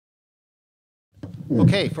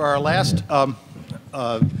Okay, for our last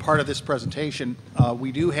part of this presentation,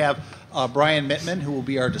 we do have Brian Mittman, who will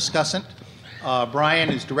be our discussant. Brian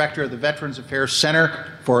is director of the Veterans Affairs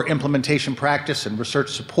Center for Implementation Practice and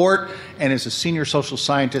Research Support, and is a senior social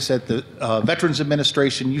scientist at the Veterans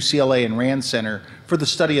Administration, UCLA, and RAND Center for the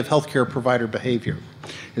study of healthcare provider behavior.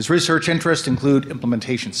 His research interests include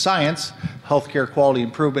implementation science, healthcare quality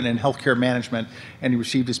improvement, and healthcare management, and he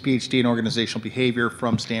received his PhD in organizational behavior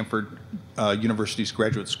from Stanford University's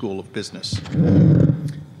Graduate School of Business.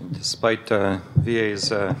 Despite VA's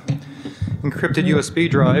encrypted USB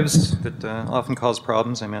drives that often cause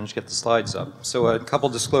problems, I managed to get the slides up. So a couple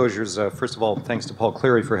disclosures. First of all, thanks to Paul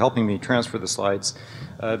Cleary for helping me transfer the slides.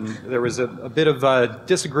 There was a bit of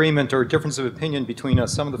disagreement or difference of opinion between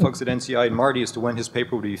some of the folks at NCI and Marty as to when his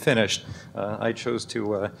paper would be finished. I chose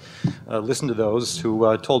to listen to those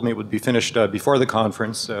who told me it would be finished before the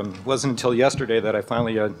conference. It wasn't until yesterday that I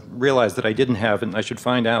finally realized that I didn't have it and I should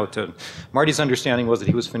find out. Marty's understanding was that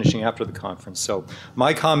he was finishing after the conference. So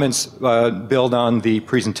my comments build on the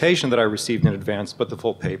presentation that I received in advance, but the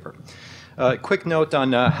full paper. Quick note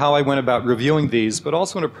on how I went about reviewing these, but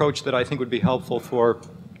also an approach that I think would be helpful for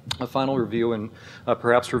a final review and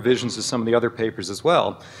perhaps revisions to some of the other papers as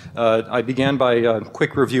well. I began by a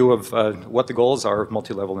quick review of what the goals are of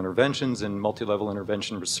multi-level interventions and multi-level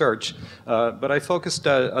intervention research, but I focused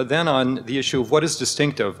then on the issue of what is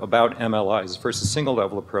distinctive about MLIs versus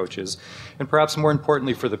single-level approaches, and perhaps more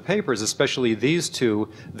importantly for the papers, especially these two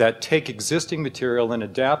that take existing material and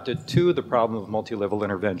adapt it to the problem of multi-level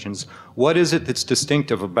interventions. What is it that's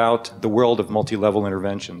distinctive about the world of multi-level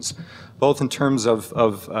interventions, both in terms of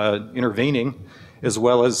intervening as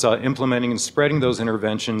well as implementing and spreading those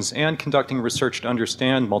interventions and conducting research to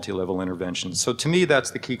understand multi-level interventions. So to me that's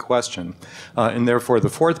the key question, and therefore the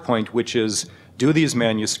fourth point, which is, do these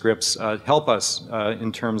manuscripts help us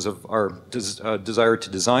in terms of our desire to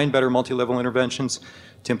design better multi-level interventions,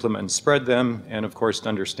 to implement and spread them, and of course to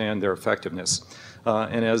understand their effectiveness.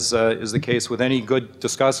 And as is the case with any good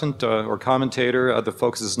discussant or commentator, the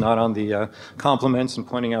focus is not on the compliments and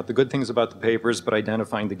pointing out the good things about the papers, but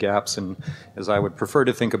identifying the gaps and, as I would prefer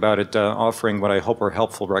to think about it, offering what I hope are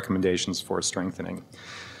helpful recommendations for strengthening.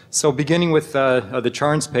 So beginning with the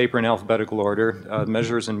Charns paper in alphabetical order,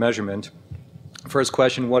 measures and measurement. First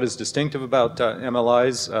question, what is distinctive about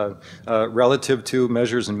MLIs relative to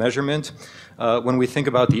measures and measurement? When we think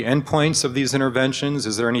about the endpoints of these interventions,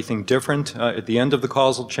 is there anything different at the end of the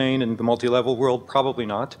causal chain in the multi-level world? Probably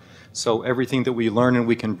not. So everything that we learn and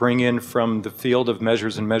we can bring in from the field of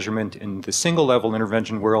measures and measurement in the single-level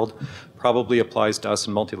intervention world probably applies to us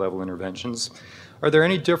in multi-level interventions. Are there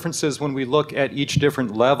any differences when we look at each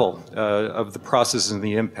different level of the processes and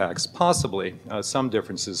the impacts? Possibly some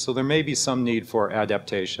differences. So there may be some need for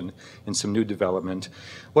adaptation and some new development.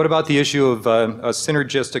 What about the issue of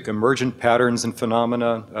synergistic emergent patterns and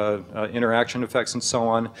phenomena, interaction effects and so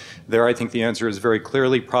on? There I think the answer is very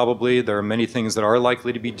clearly probably. There are many things that are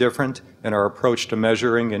likely to be different, and our approach to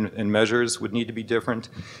measuring and measures would need to be different.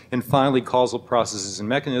 And finally, causal processes and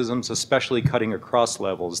mechanisms, especially cutting across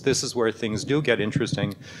levels. This is where things do get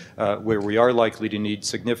interesting, where we are likely to need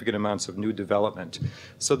significant amounts of new development.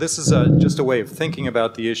 So this is just a way of thinking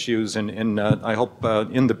about the issues, and I hope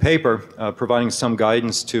in the paper providing some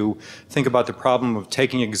guidance to think about the problem of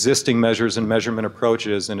taking existing measures and measurement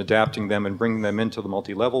approaches and adapting them and bringing them into the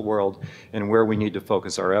multi-level world, and where we need to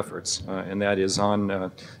focus our efforts, and that is on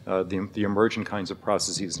the emergent kinds of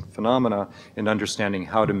processes and phenomena, and understanding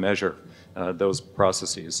how to measure those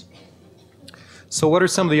processes. So what are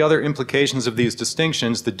some of the other implications of these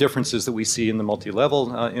distinctions, the differences that we see in the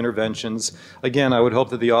multi-level interventions? Again, I would hope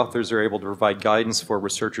that the authors are able to provide guidance for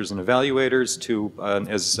researchers and evaluators to,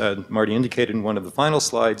 as Marty indicated in one of the final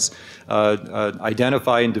slides,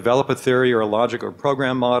 identify and develop a theory or a logic or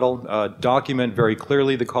program model, document very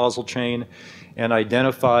clearly the causal chain, and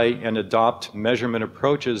identify and adopt measurement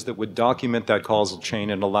approaches that would document that causal chain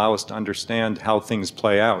and allow us to understand how things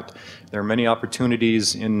play out. There are many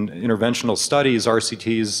opportunities in interventional studies,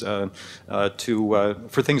 RCTs,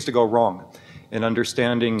 for things to go wrong, and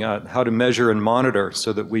understanding how to measure and monitor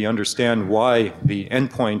so that we understand why the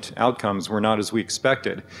endpoint outcomes were not as we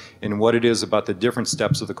expected, and what it is about the different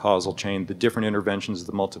steps of the causal chain, the different interventions at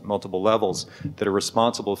the multiple levels that are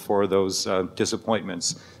responsible for those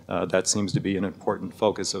disappointments. That seems to be an important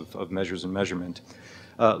focus of measures and measurement.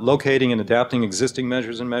 Locating and adapting existing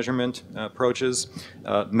measures and measurement approaches,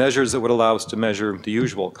 measures that would allow us to measure the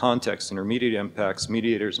usual context, intermediate impacts,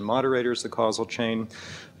 mediators and moderators, the causal chain,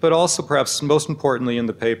 But also, perhaps most importantly in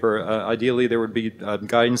the paper, ideally there would be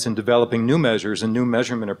guidance in developing new measures and new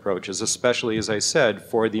measurement approaches, especially, as I said,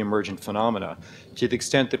 for the emergent phenomena. To the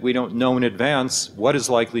extent that we don't know in advance what is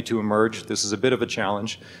likely to emerge, this is a bit of a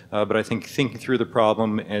challenge, but I think thinking through the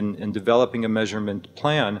problem and developing a measurement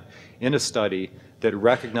plan in a study that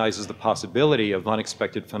recognizes the possibility of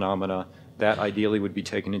unexpected phenomena, that ideally would be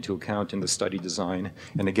taken into account in the study design.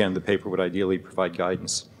 And again, the paper would ideally provide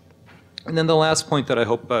guidance. And then the last point that I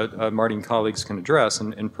hope Marty and colleagues can address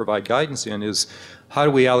and provide guidance in is how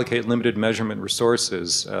do we allocate limited measurement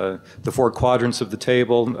resources? The four quadrants of the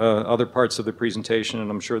table, other parts of the presentation, and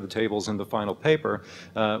I'm sure the tables in the final paper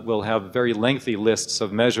will have very lengthy lists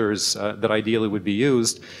of measures that ideally would be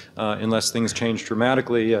used unless things change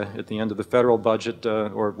dramatically at the end of the federal budget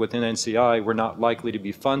or within NCI. We're not likely to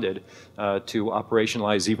be funded to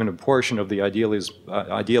operationalize even a portion of the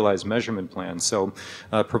idealized measurement plan. So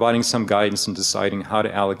providing some guidance in deciding how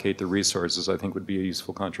to allocate the resources, I think, would be a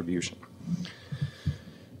useful contribution.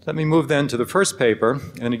 Let me move then to the first paper,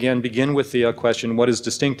 and again begin with the question, what is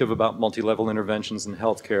distinctive about multi-level interventions in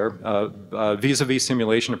healthcare vis-a-vis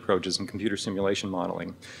simulation approaches and computer simulation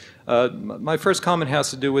modeling? My first comment has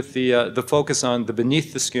to do with the focus on the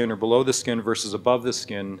beneath the skin or below the skin versus above the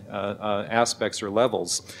skin aspects or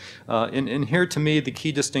levels. And here, to me, the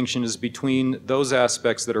key distinction is between those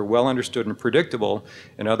aspects that are well understood and predictable,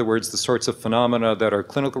 in other words, the sorts of phenomena that our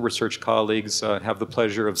clinical research colleagues have the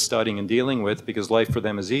pleasure of studying and dealing with because life for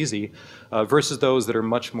them is easy, versus those that are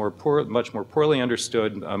much more poorly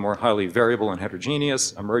understood, more highly variable and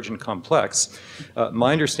heterogeneous, emergent, complex.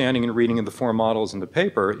 My understanding in reading of the four models in the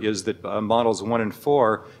paper is that models 1 and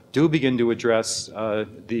 4 do begin to address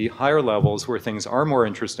the higher levels where things are more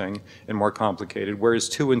interesting and more complicated, whereas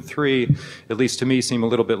 2 and 3, at least to me, seem a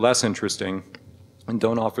little bit less interesting and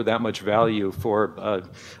don't offer that much value for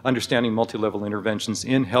understanding multi-level interventions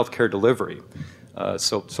in healthcare delivery.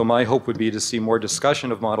 So my hope would be to see more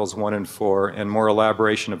discussion of models 1 and 4 and more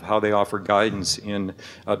elaboration of how they offer guidance in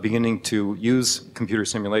beginning to use computer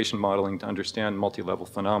simulation modeling to understand multi-level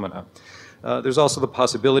phenomena. There's also the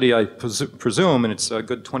possibility, I presume, and it's a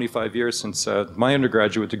good 25 years since my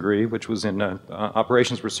undergraduate degree, which was in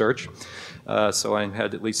operations research, so I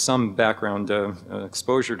had at least some background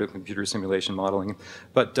exposure to computer simulation modeling.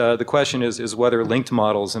 But the question is whether linked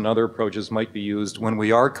models and other approaches might be used when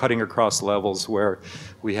we are cutting across levels where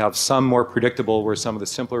we have some more predictable, where some of the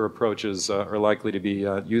simpler approaches are likely to be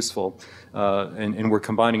useful, and we're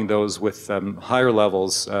combining those with higher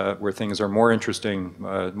levels where things are more interesting,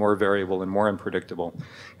 more variable, and more unpredictable,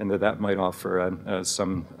 and that might offer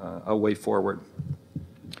a way forward.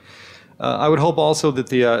 I would hope also that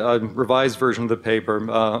the revised version of the paper,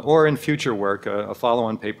 or in future work, a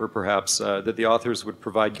follow-on paper perhaps, that the authors would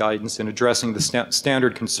provide guidance in addressing the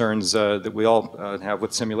standard concerns that we all have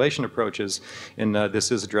with simulation approaches, and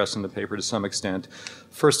this is addressed in the paper to some extent.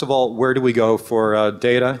 First of all, where do we go for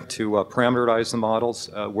data to parameterize the models?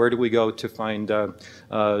 Where do we go to find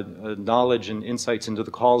knowledge and insights into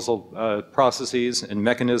the causal processes and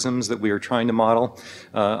mechanisms that we are trying to model?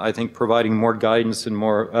 I think providing more guidance and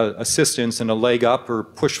more assistance and a leg up or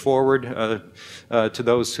push forward to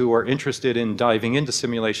those who are interested in diving into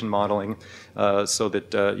simulation modeling so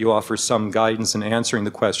that you offer some guidance in answering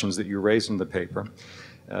the questions that you raised in the paper.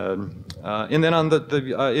 And then on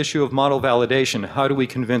the issue of model validation, how do we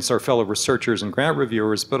convince our fellow researchers and grant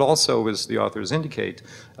reviewers, but also, as the authors indicate,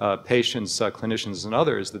 patients, clinicians, and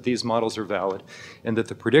others, that these models are valid and that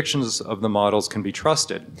the predictions of the models can be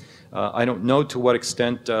trusted? I don't know to what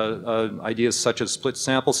extent ideas such as split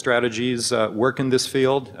sample strategies work in this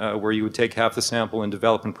field, where you would take half the sample and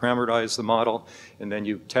develop and parameterize the model, and then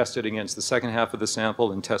you test it against the second half of the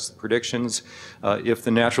sample and test the predictions. If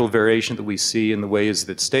the natural variation that we see in the ways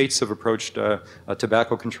that states have approached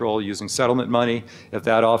tobacco control using settlement money, if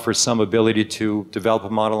that offers some ability to develop a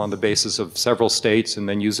model on the basis of several states and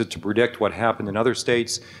then use it to predict what happened in other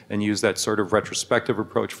states and use that sort of retrospective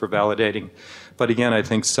approach for validating. But again, I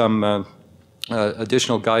think some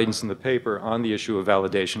additional guidance in the paper on the issue of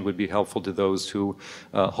validation would be helpful to those who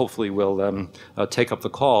hopefully will take up the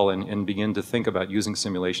call and begin to think about using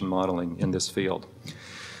simulation modeling in this field.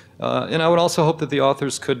 And I would also hope that the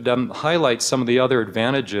authors could highlight some of the other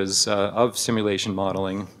advantages of simulation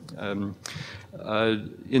modeling.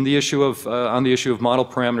 On the issue of model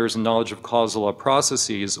parameters and knowledge of causal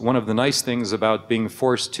processes, one of the nice things about being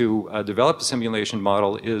forced to develop a simulation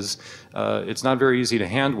model is it's not very easy to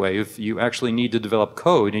hand wave. You actually need to develop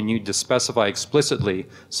code and you need to specify explicitly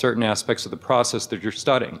certain aspects of the process that you're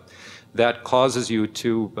studying. that causes you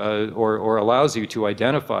to, or allows you to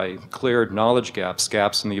identify clear knowledge gaps,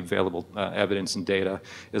 gaps in the available evidence and data,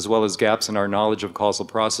 as well as gaps in our knowledge of causal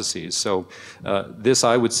processes. So this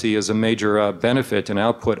I would see as a major benefit and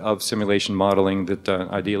output of simulation modeling that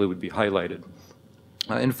ideally would be highlighted.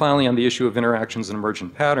 And finally, on the issue of interactions and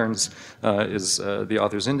emergent patterns, as the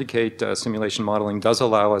authors indicate, simulation modeling does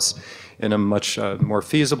allow us in a much more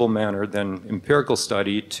feasible manner than empirical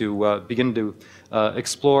study to begin to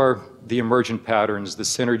explore the emergent patterns, the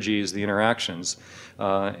synergies, the interactions.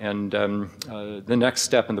 The next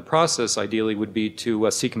step in the process, ideally, would be to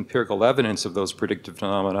seek empirical evidence of those predictive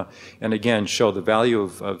phenomena and, again, show the value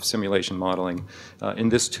of simulation modeling.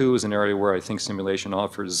 And this, too, is an area where I think simulation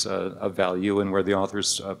offers a value and where the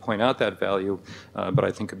authors point out that value, but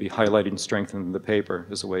I think could be highlighted and strengthened in the paper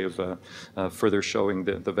as a way of further showing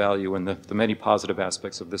the value and the many positive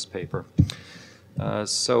aspects of this paper.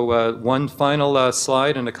 So one final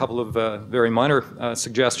slide and a couple of very minor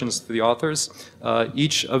suggestions to the authors.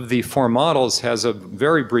 Each of the four models has a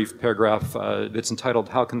very brief paragraph that's entitled,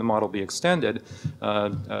 "How can the model be extended?"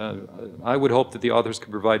 I would hope that the authors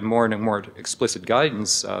could provide more and more explicit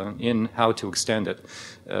guidance in how to extend it.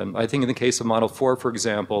 I think in the case of Model 4, for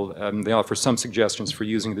example, they offer some suggestions for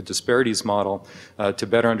using the disparities model to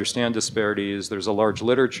better understand disparities. There's a large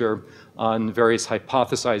literature on various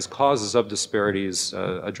hypothesized causes of disparities,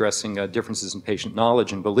 addressing differences in patient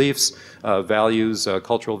knowledge and beliefs, values,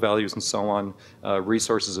 cultural values, and so on,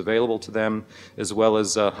 resources available to them, as well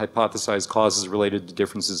as hypothesized causes related to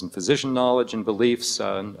differences in physician knowledge and beliefs,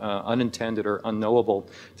 unintended or unknowable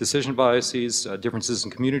decision biases, differences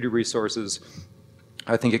in community resources.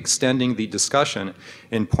 I think extending the discussion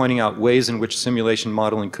and pointing out ways in which simulation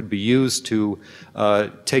modeling could be used to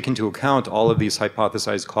take into account all of these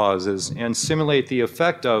hypothesized causes and simulate the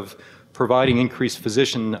effect of providing increased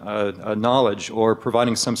physician knowledge or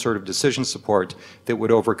providing some sort of decision support that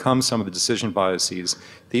would overcome some of the decision biases.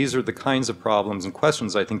 These are the kinds of problems and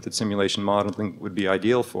questions I think that simulation modeling would be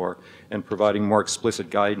ideal for, and providing more explicit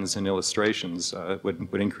guidance and illustrations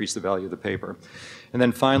would increase the value of the paper. And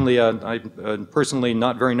then finally, I'm personally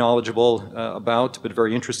not very knowledgeable about, but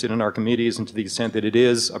very interested in Archimedes, and to the extent that it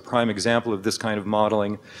is a prime example of this kind of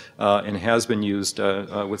modeling and has been used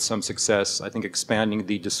with some success, I think expanding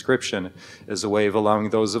the description as a way of allowing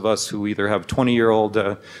those of us who either have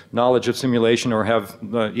 20-year-old knowledge of simulation or have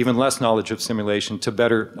even less knowledge of simulation to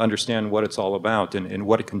better understand what it's all about and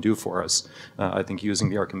what it can do for us. I think using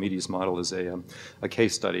the Archimedes model as a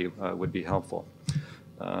case study would be helpful.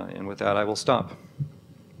 And with that, I will stop.